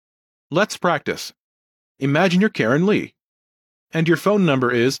Let's practice. Imagine you're Karen Lee, and your phone number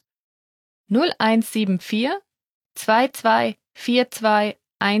is 0174 2242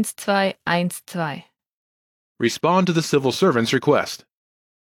 1212. Respond to the civil servant's request.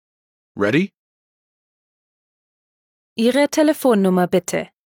 Ready? Ihre Telefonnummer bitte.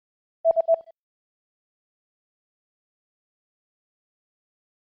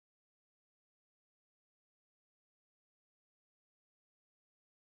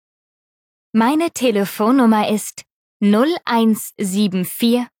 Meine Telefonnummer ist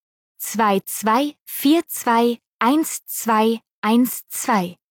 0174 2242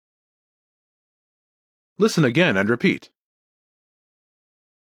 1212. Listen again and repeat.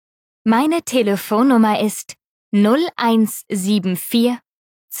 Meine Telefonnummer ist 0174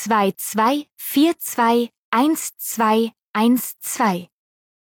 2242 1212.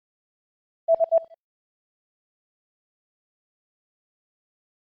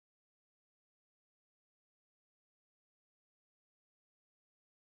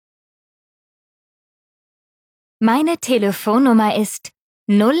 Meine Telefonnummer ist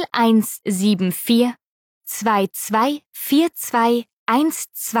 0174 2242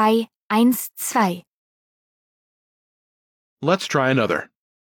 1212. Let's try another.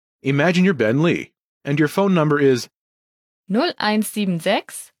 Imagine you're Ben Lee, and your phone number is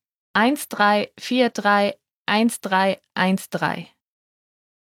 0176 1343 1313.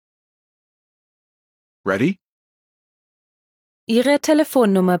 Ready? Ihre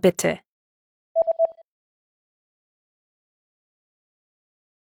Telefonnummer bitte.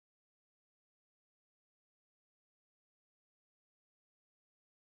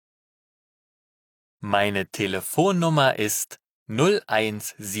 Meine Telefonnummer ist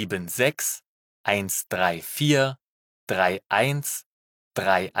 0176 134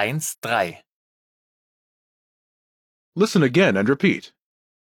 31313. Listen again and repeat.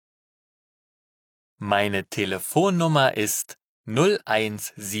 Meine Telefonnummer ist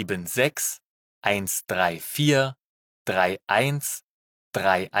 0176 134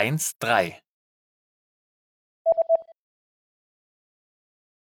 31313.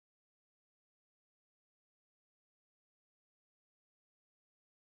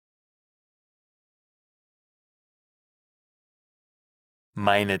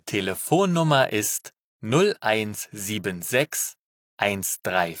 Meine Telefonnummer ist 0176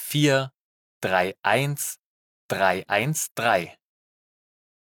 134 31313.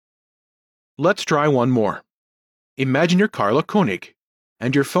 Let's try one more. Imagine you're Carla Koenig,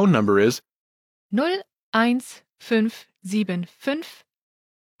 and your phone number is 01575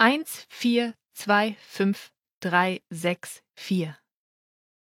 1425 364.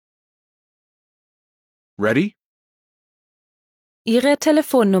 Ready? Ihre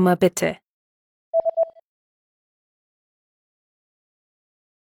Telefonnummer bitte.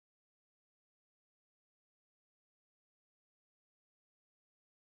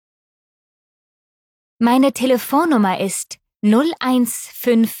 Meine Telefonnummer ist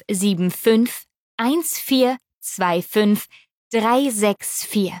 01575 1425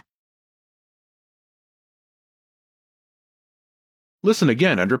 364. Listen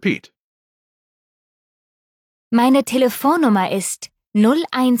again and repeat. Meine Telefonnummer ist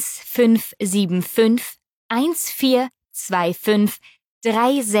 01575 1425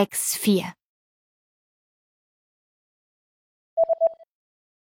 364.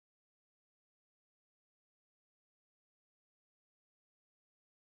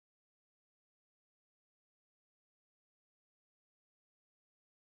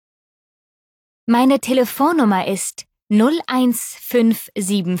 Meine Telefonnummer ist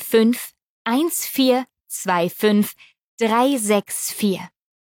 01575 1425 364.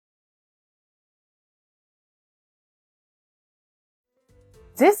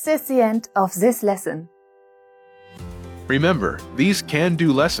 This is the end of this lesson. Remember, these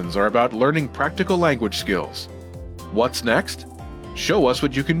can-do lessons are about learning practical language skills. What's next? Show us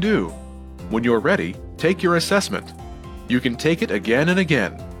what you can do. When you're ready, take your assessment. You can take it again and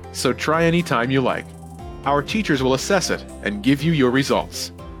again, so try any time you like. Our teachers will assess it and give you your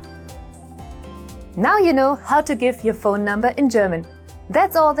results. Now you know how to give your phone number in German.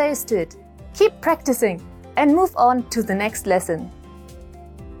 That's all there is to it. Keep practicing and move on to the next lesson.